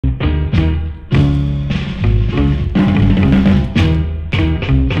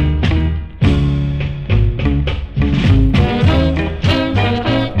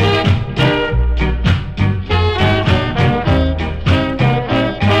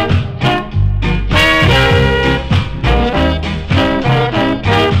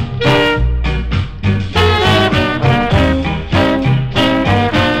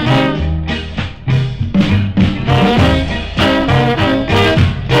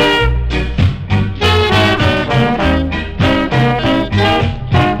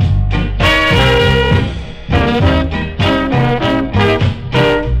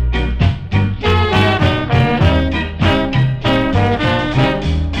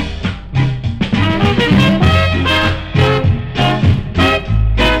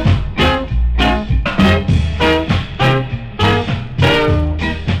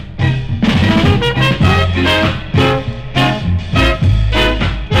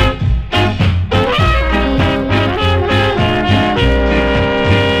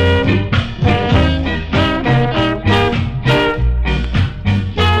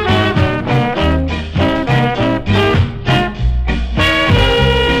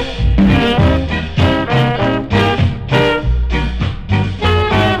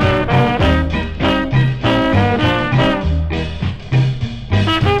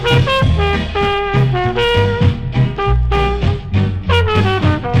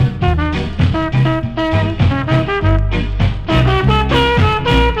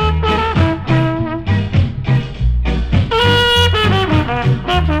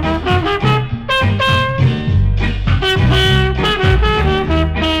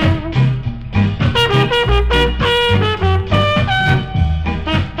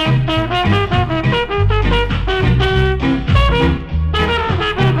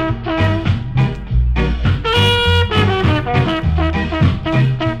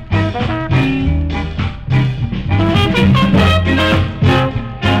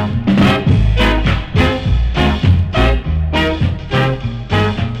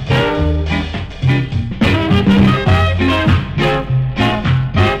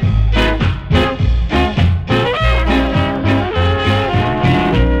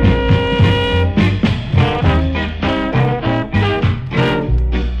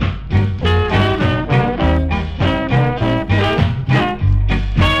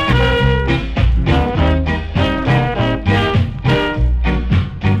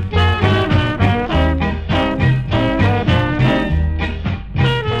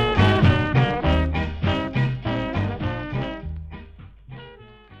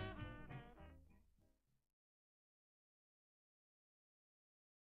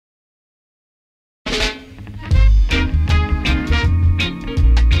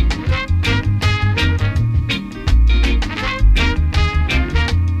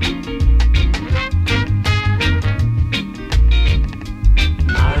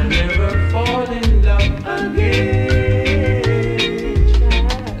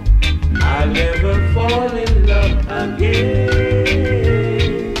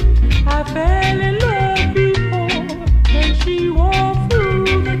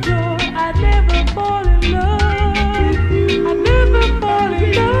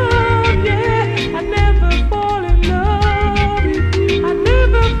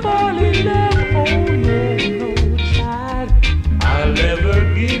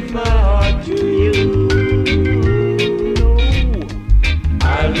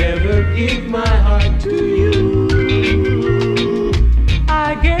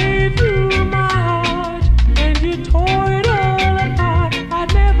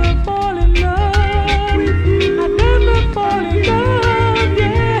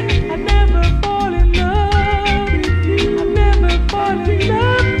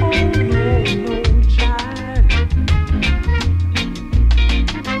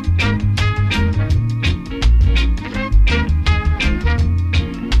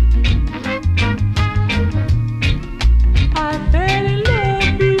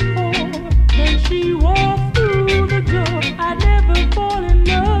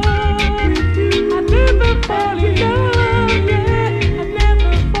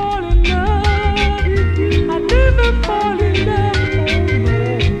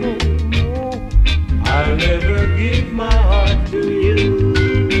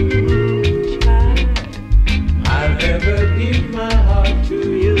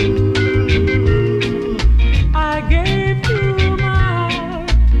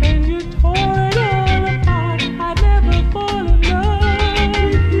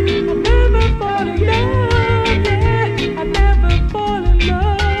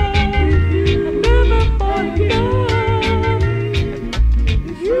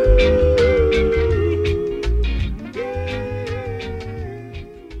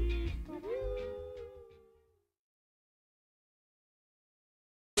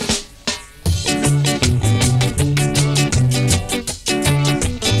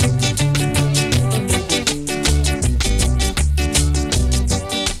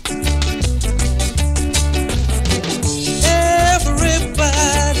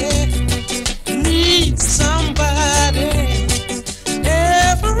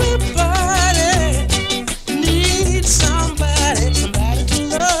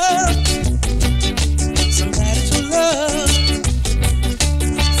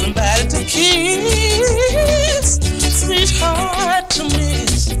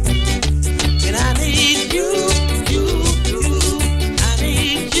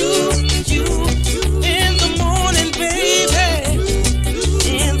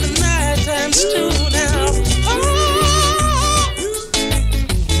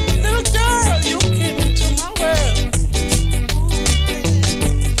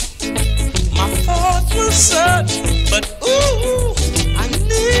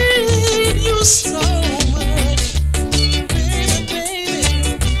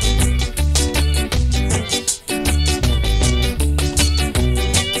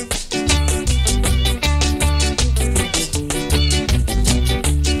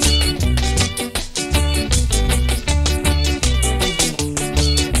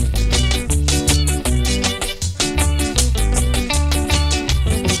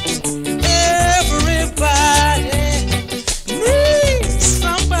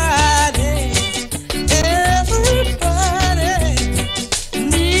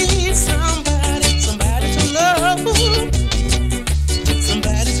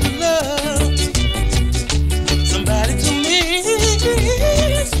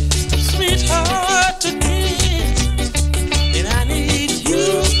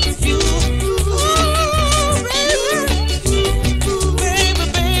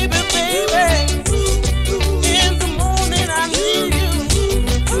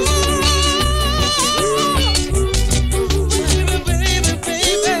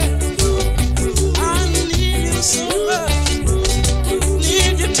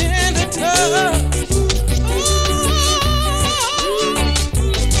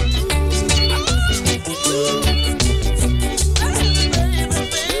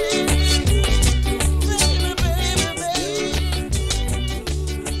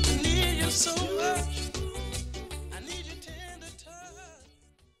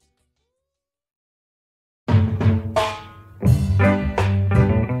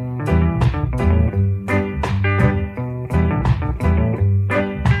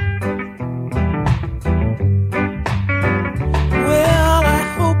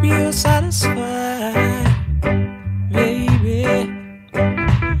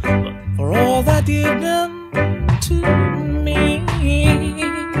what you've done to me.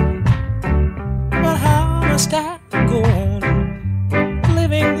 But how must I go on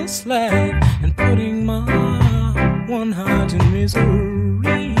living this life and putting my one heart in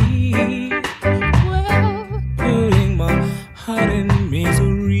misery? Well, putting my heart in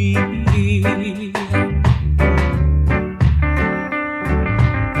misery.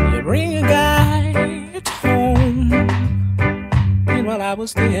 You bring a guy at home, and while I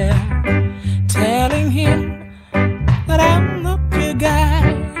was there, telling him that I'm not your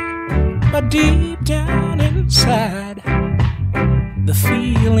guy, but deep down inside, the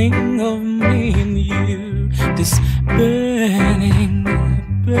feeling of me and you, this burning,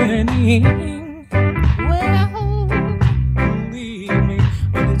 burning. Well, believe me,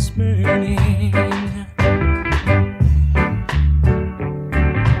 when it's burning.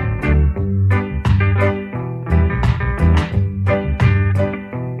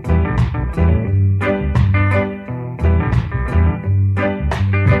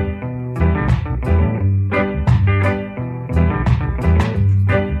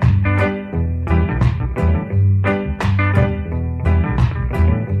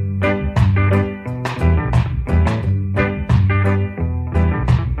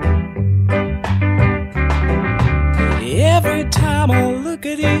 Every time I look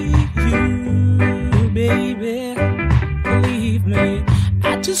at you, baby, believe me,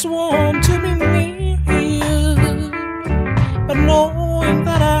 I just want to be near you. But knowing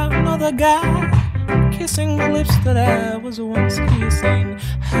that I'm another guy, kissing the lips that I was once kissing,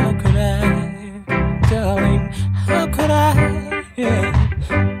 how could I, darling, how could I, yeah,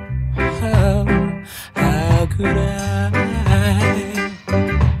 how could I?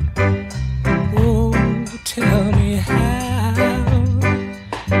 Oh, tell me how,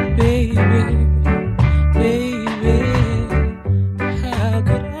 baby, baby, how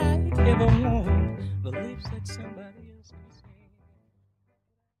could I ever want the lips that somebody else kissing?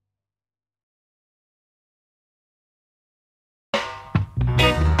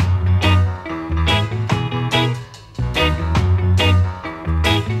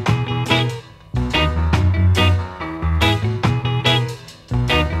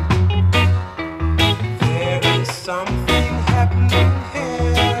 Something happening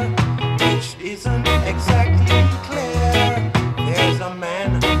here which isn't exactly clear. There's a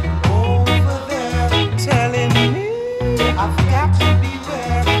man over there telling me I've got to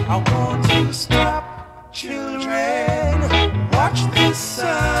beware. I want to stop, children, watch this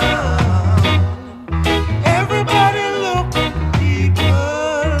sound. Everybody look,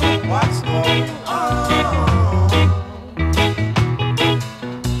 people, what's going on?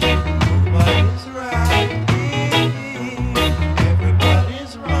 Nobody's right.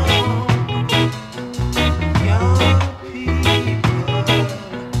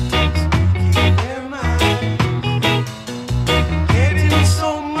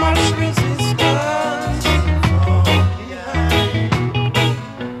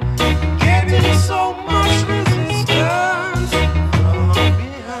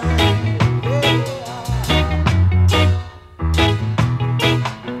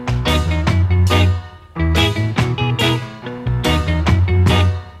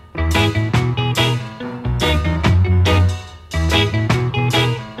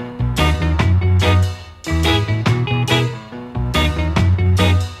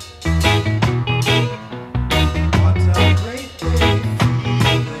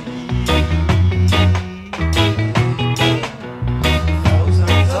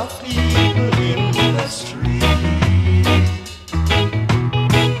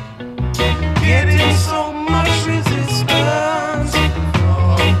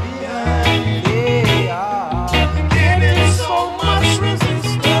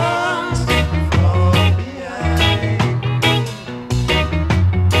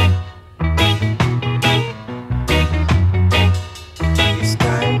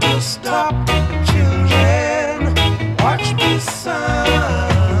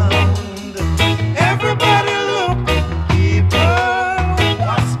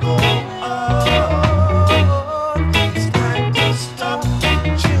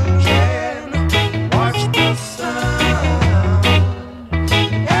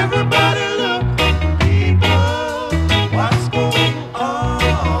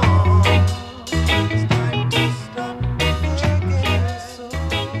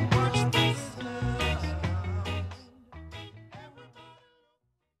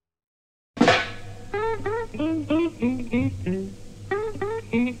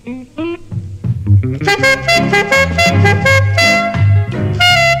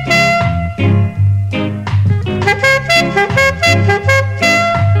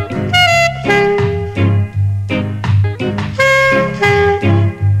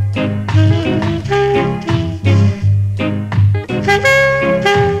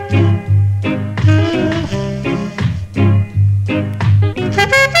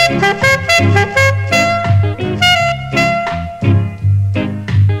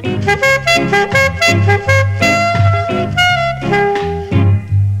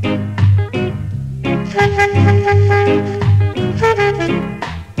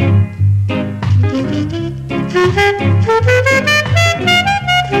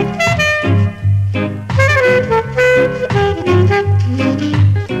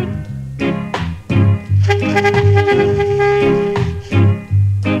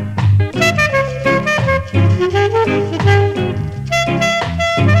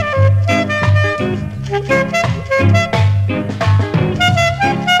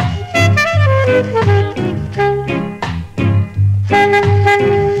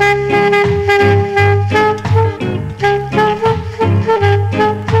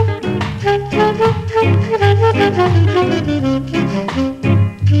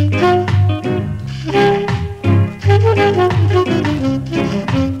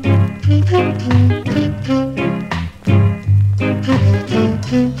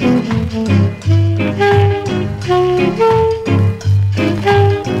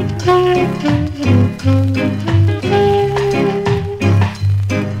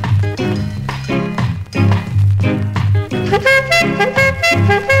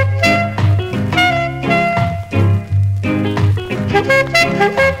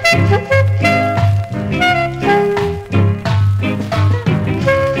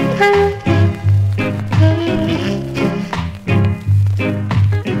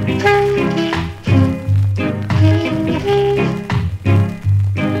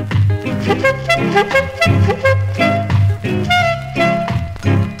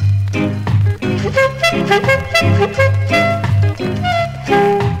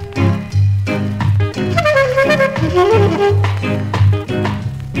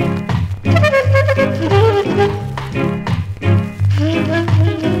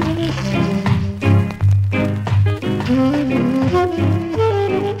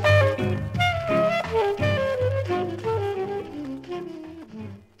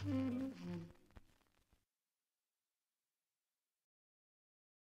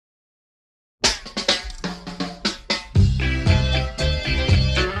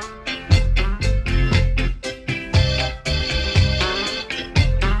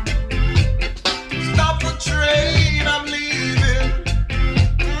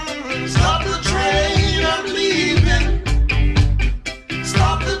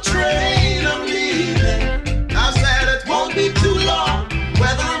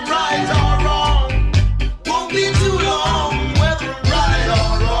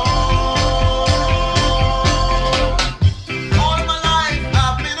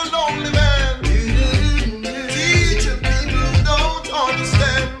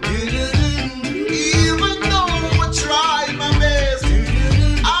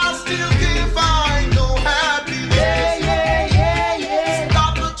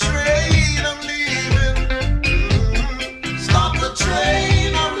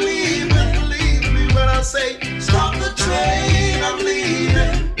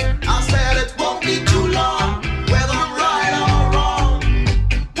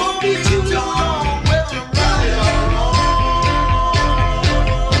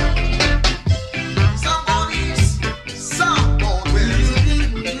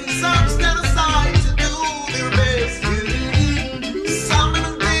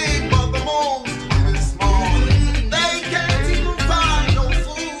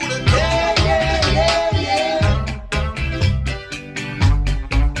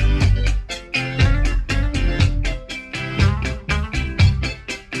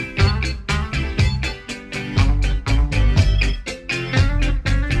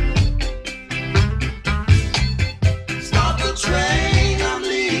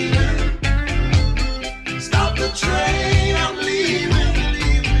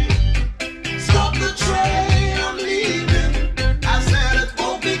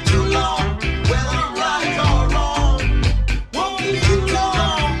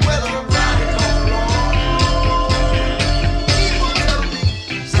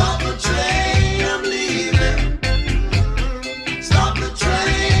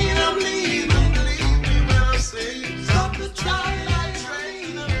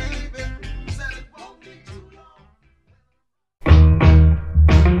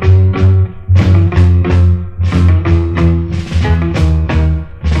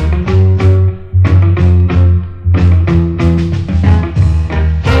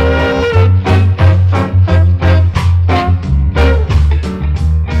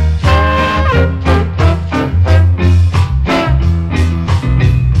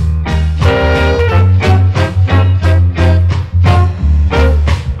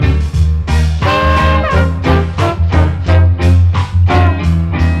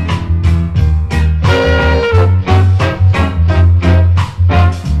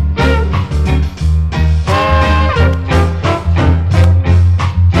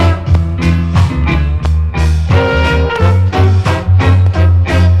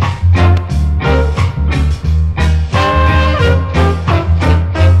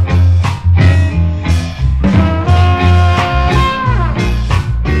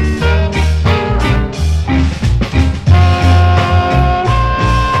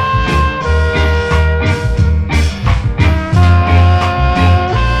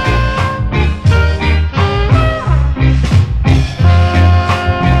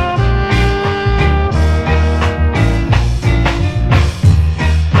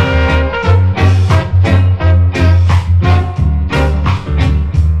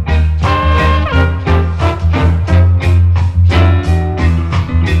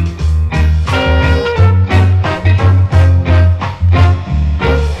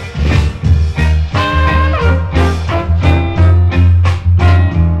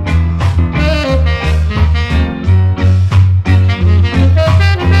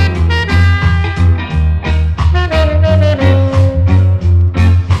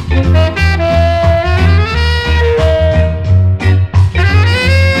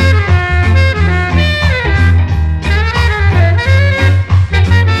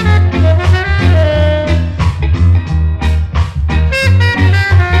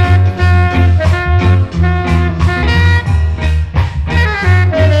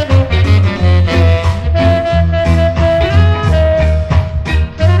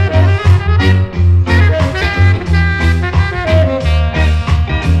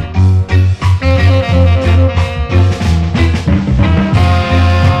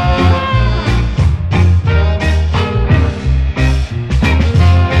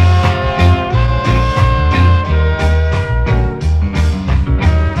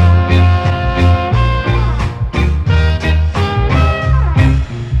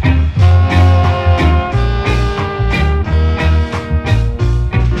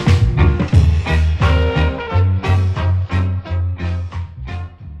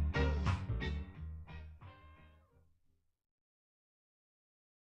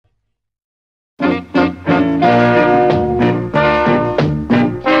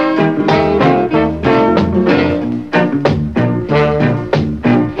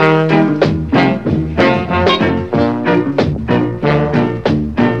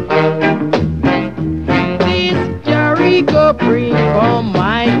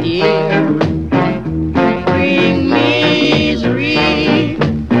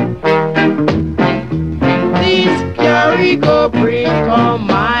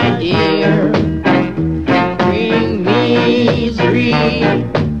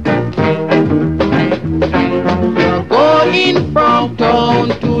 You're going from town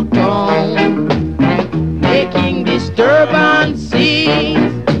to town, making disturbances.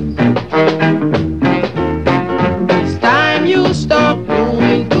 It's time you stop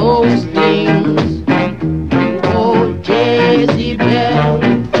doing those things. Oh, Jezebel,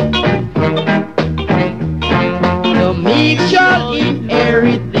 the meek shall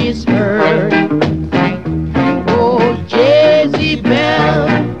inherit this earth. Oh, Jezebel,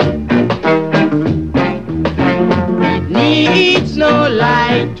 it needs no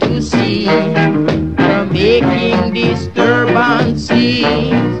light to see. You're making disturbances.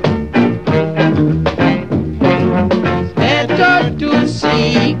 It's better to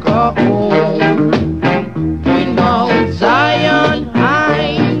seek a home in Mount Zion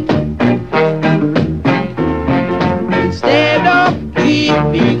high, instead of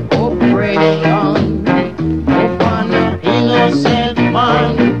keeping oppression upon an innocent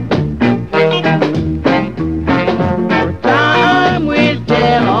man. For time will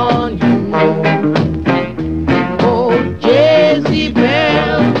tell on you. Oh,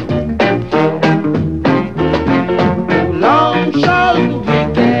 Jezebel, how long shall the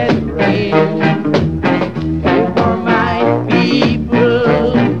wicked reign over my people?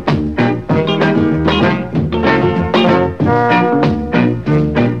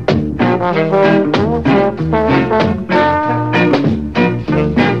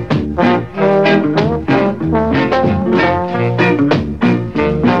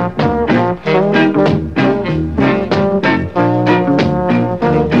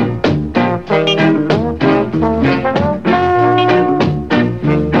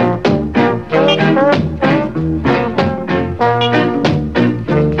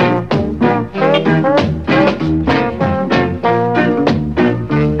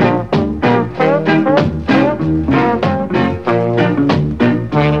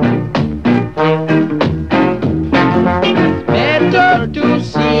 Better to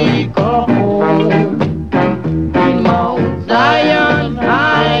seek a home in Mount Zion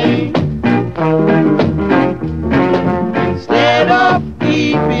high, instead of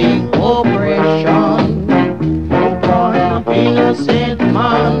keeping oppression upon an innocent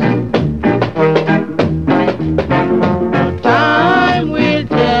man. Time will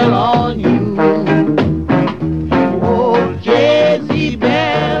tell on you. Oh, Jezebel,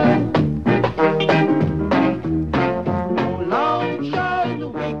 how long shall the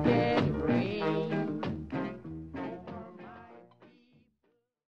wicked reign over my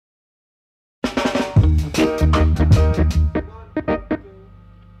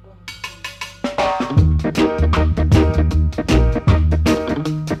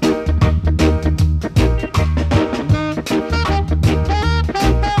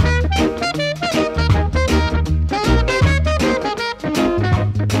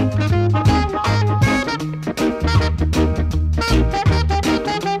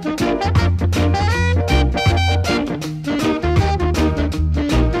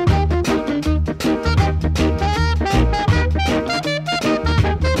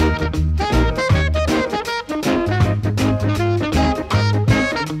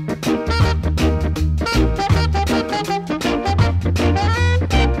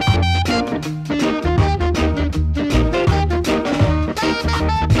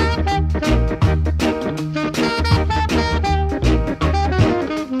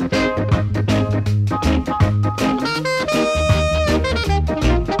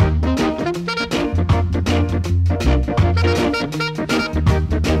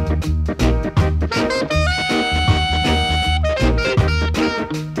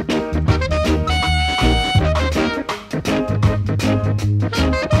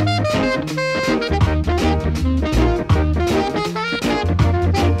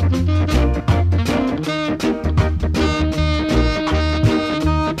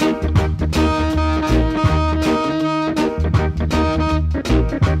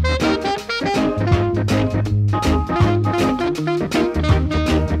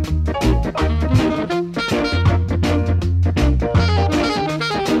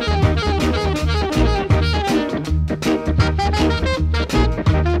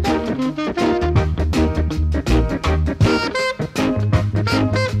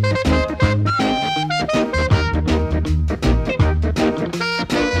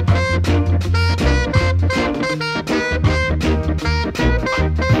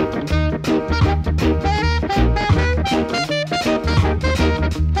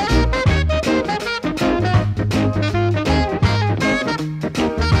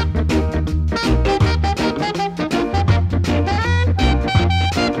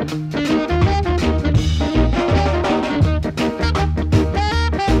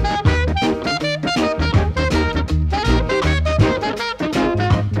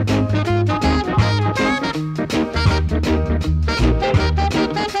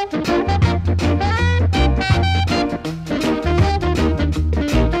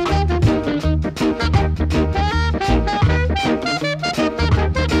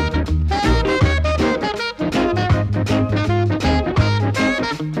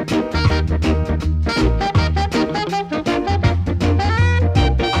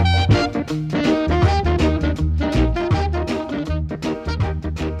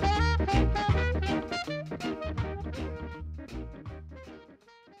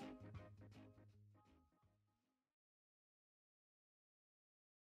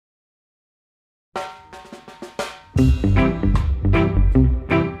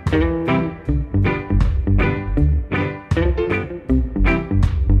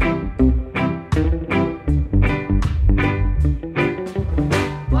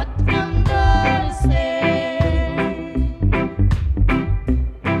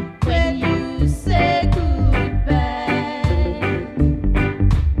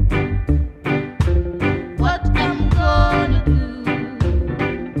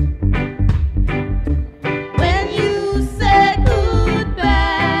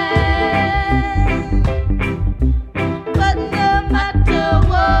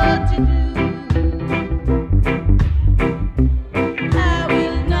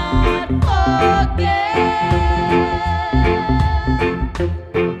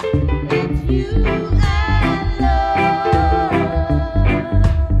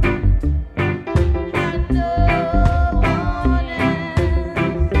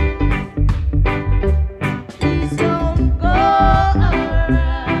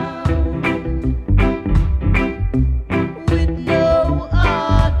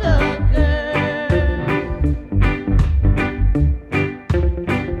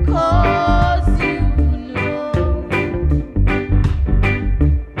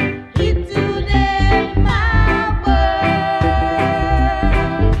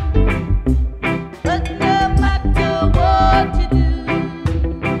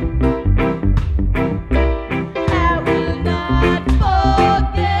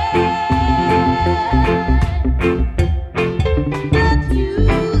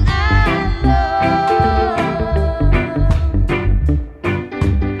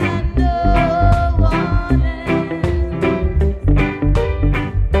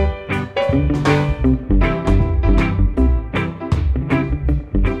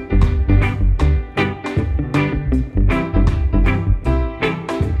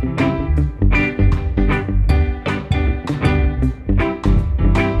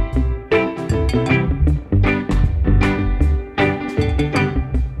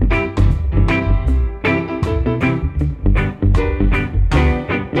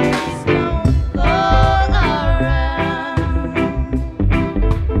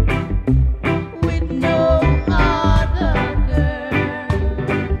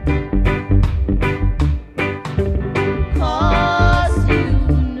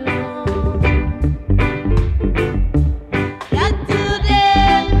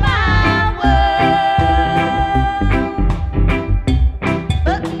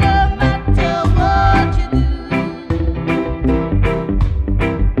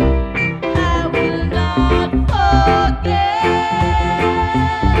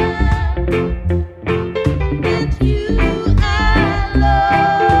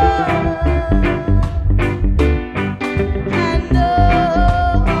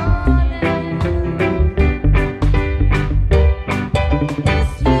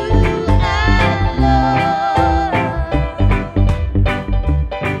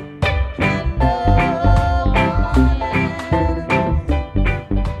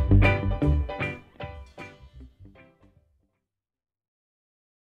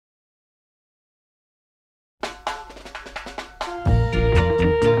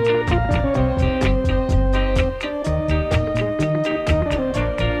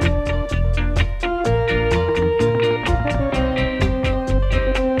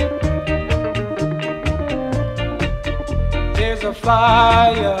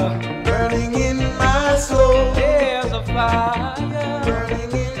fire burning in my soul. There's a fire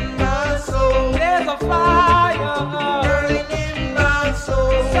Burning in my soul. There's a fire Burning in my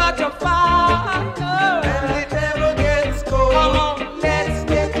soul. Such a fire And it never gets cold. Come on. Let's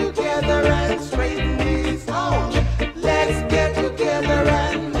get together and straighten this out. Let's get together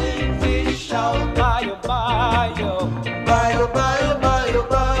and make this shout. Bio, bio, Bio, bio, bio, bio.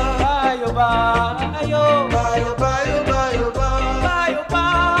 bio, bio, Bio, bio, bio, bio. bio,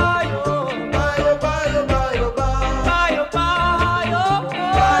 bio, Bio,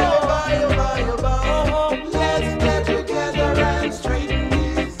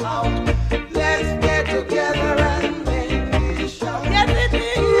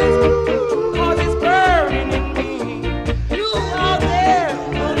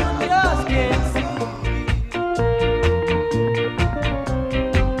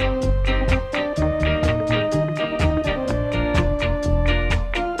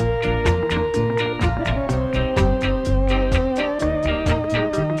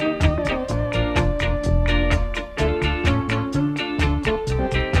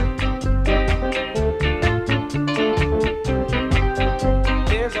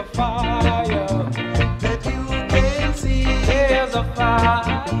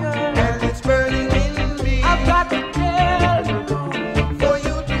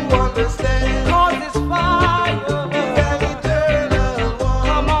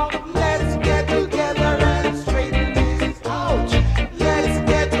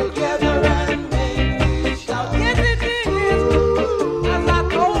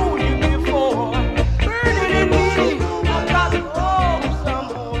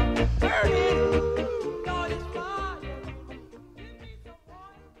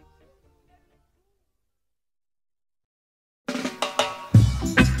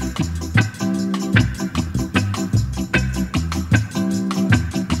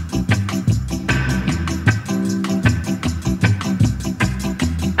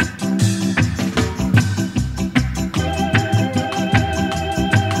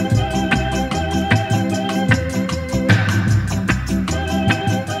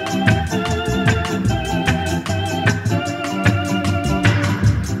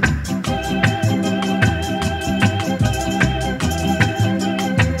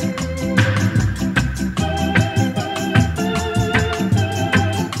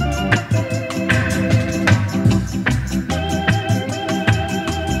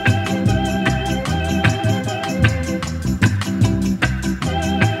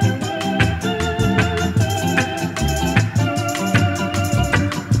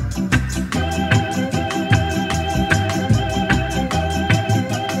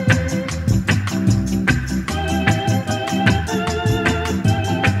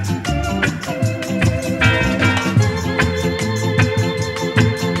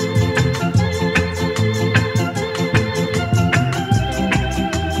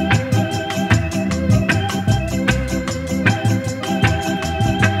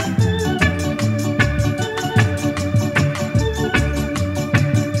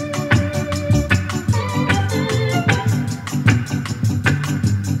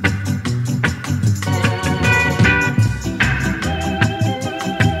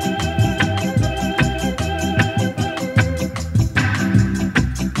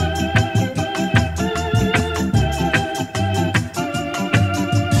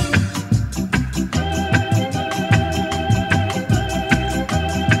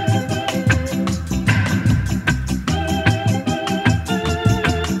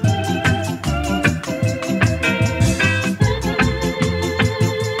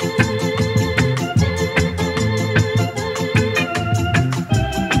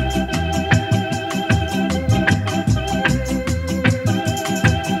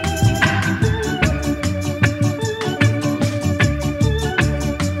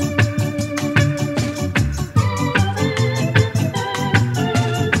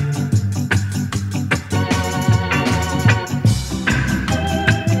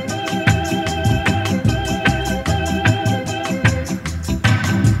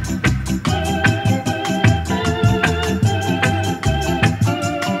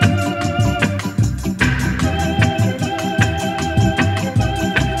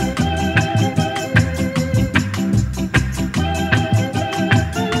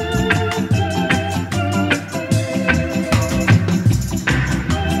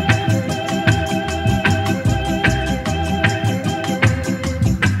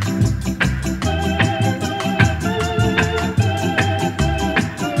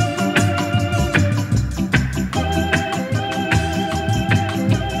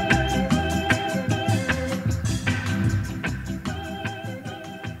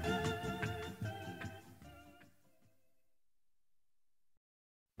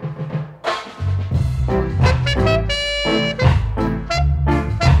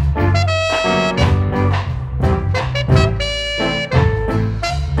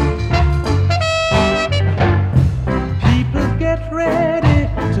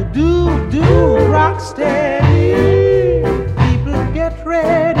 steady. People get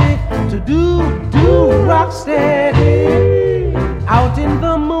ready to do rock steady. Out in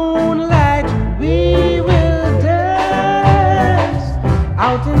the moonlight we will dance.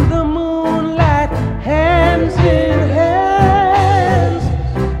 Out in the moonlight, hands in hands.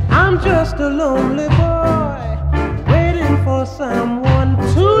 I'm just a lonely boy waiting for someone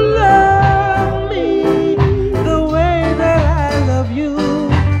to love me the way that I love you.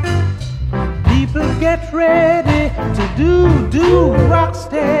 People get ready to do rock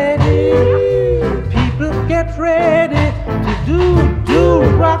steady. People get ready to do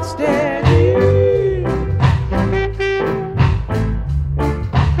rock steady.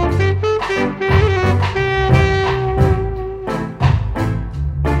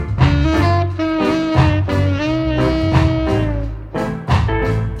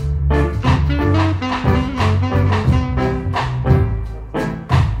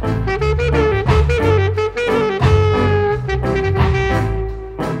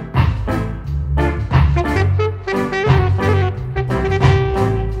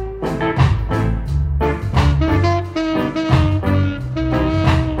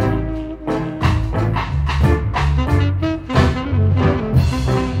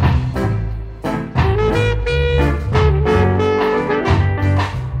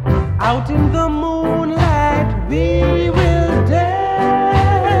 Out in the moonlight we will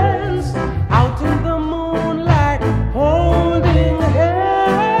dance. Out in the moonlight holding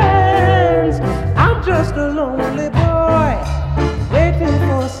hands. I'm just a lonely boy waiting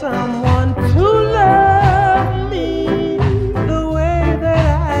for someone to love me the way that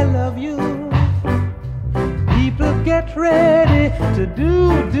I love you. People get ready to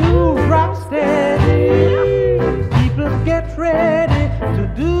do rock steady. People get ready to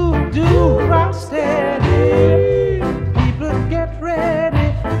do rock steady. People get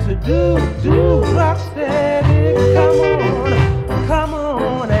ready to do rock steady. Come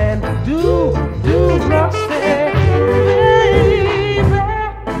on and do rock steady, baby.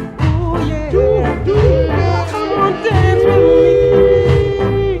 Ooh yeah, come on, dance with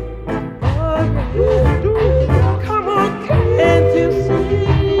me. Oh yeah, come on, can't you see?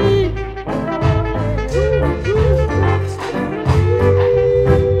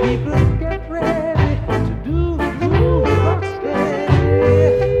 People get ready to do rock steady.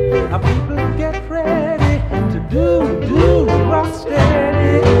 People get ready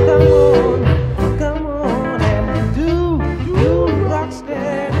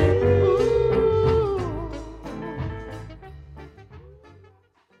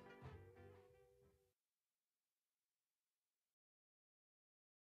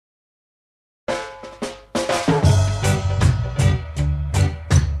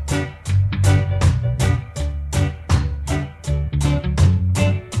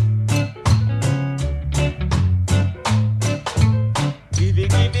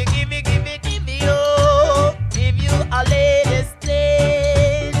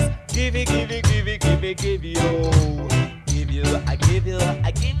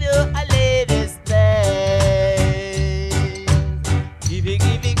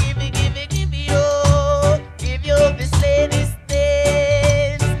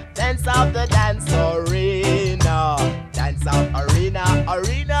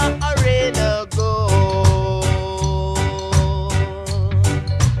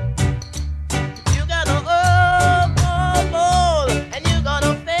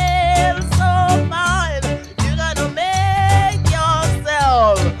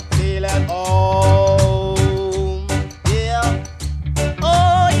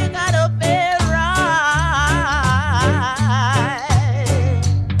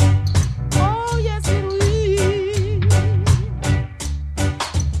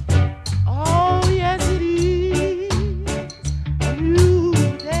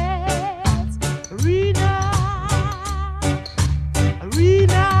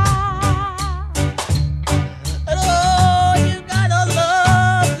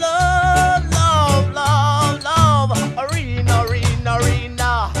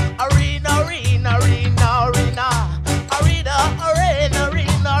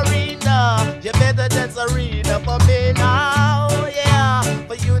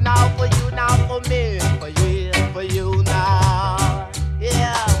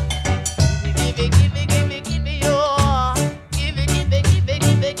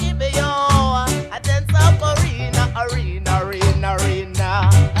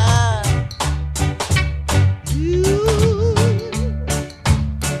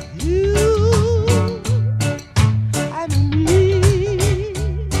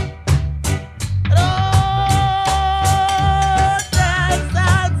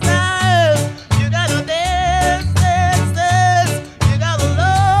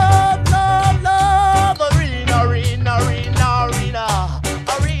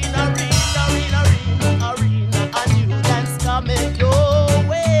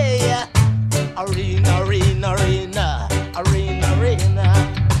arena, arena, arena, arena,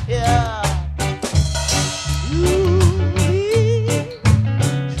 arena, yeah.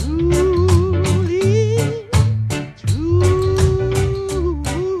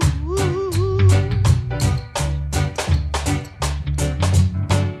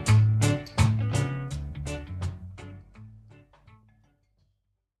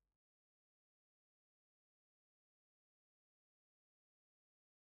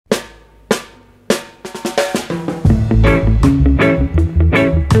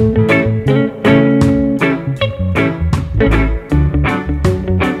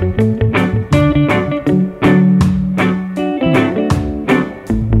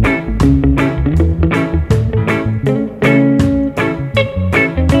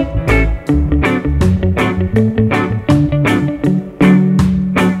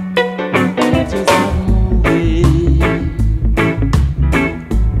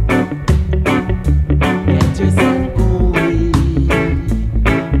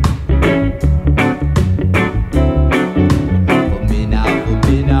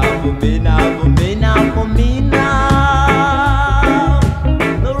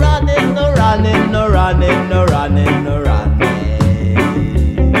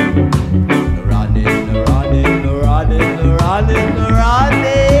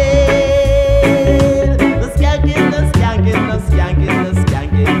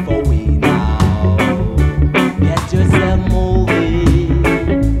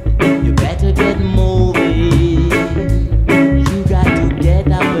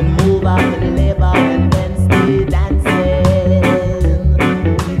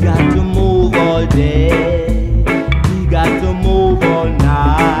 All day.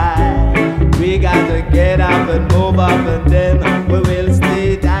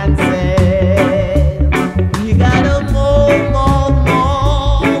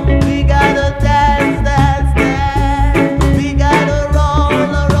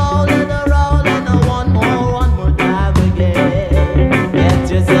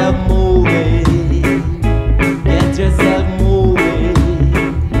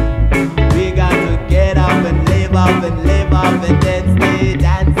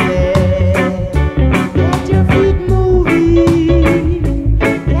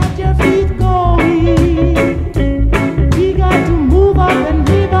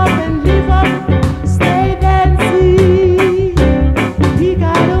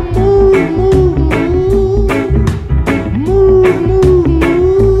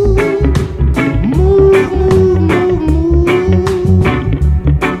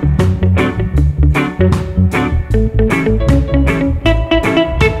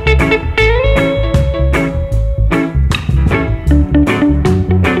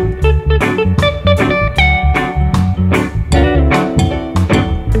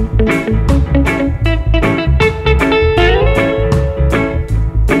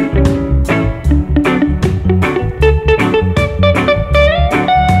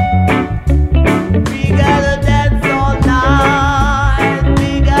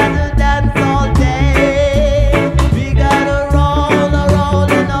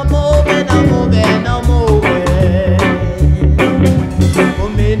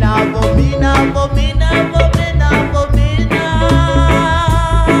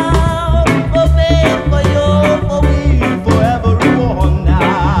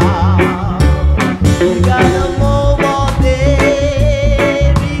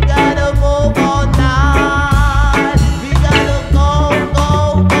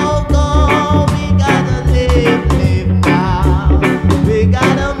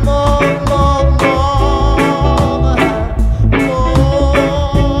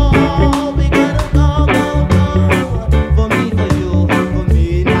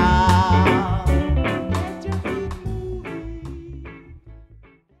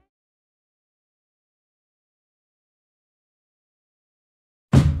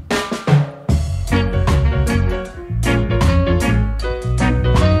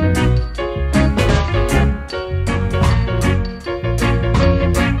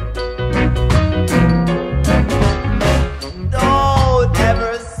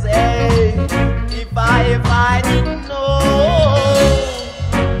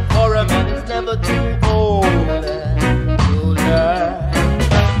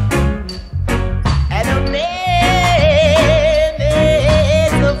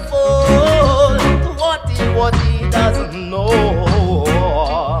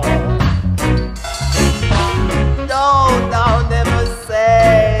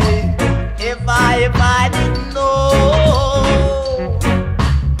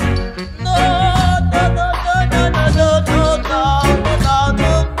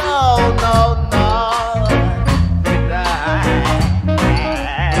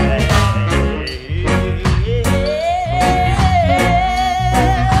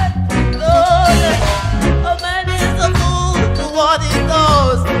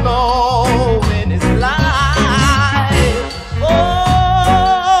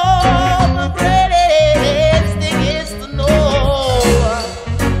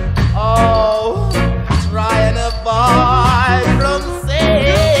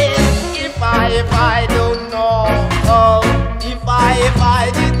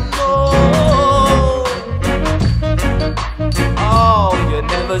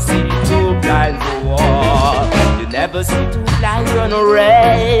 never see two blind walk. You never see two blinds run a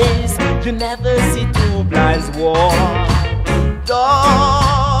race. You never see two blinds walk. Don't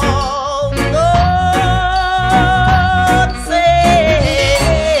say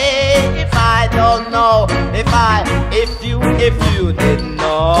if I don't know, if you didn't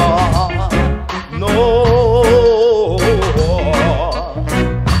know, no.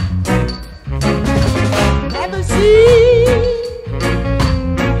 Never see,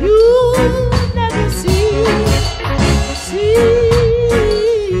 you never see.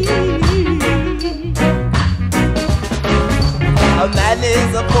 A man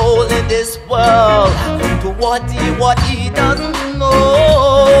is a fool in this world to what he doesn't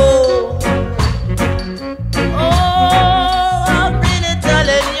know. Oh, I'm really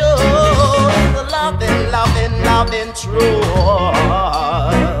telling you, loving true.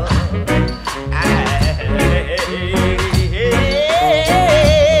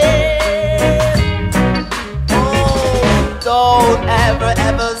 Oh, don't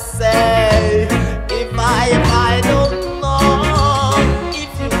ever say if I don't know.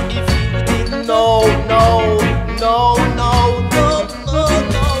 If you didn't know, no.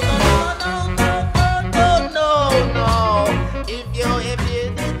 If you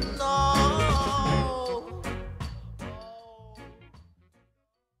didn't know.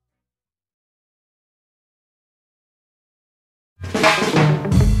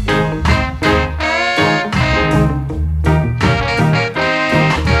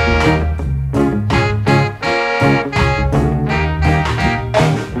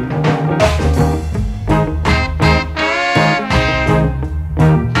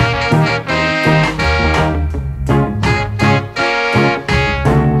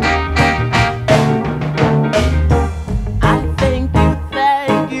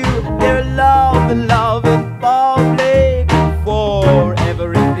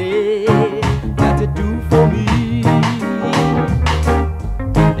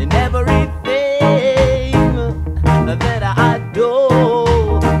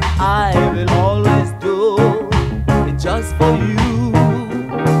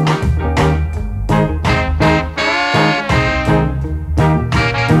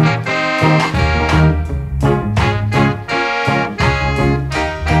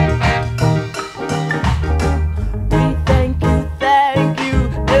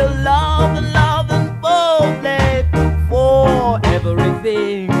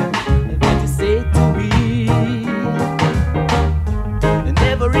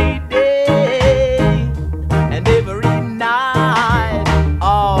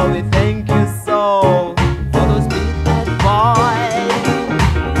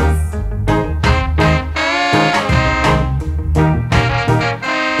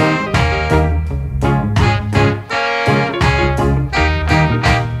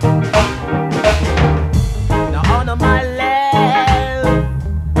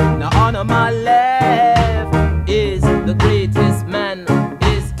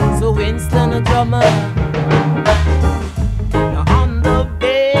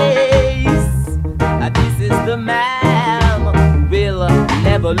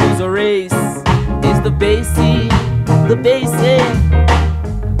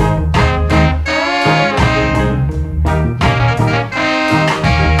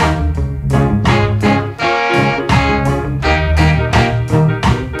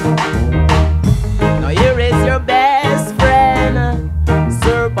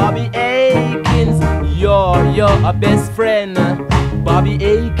 Your best friend, Bobby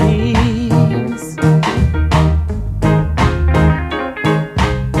Akins.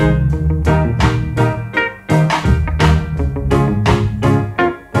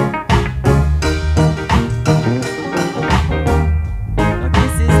 Now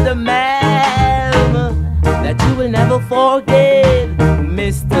this is the man that you will never forget,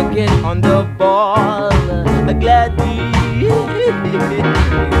 Mr. Get on the ball, gladly.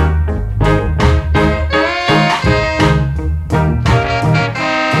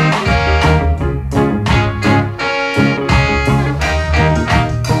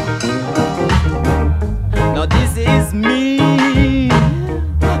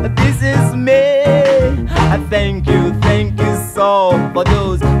 Thank you so for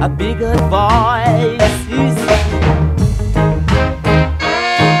those big advices.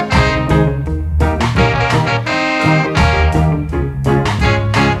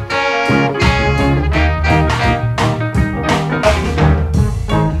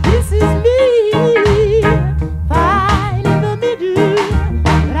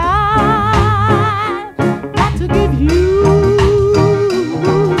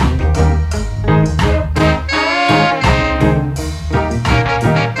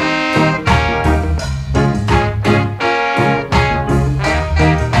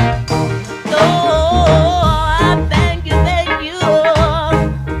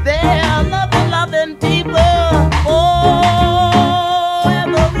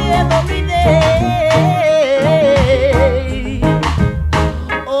 glory there.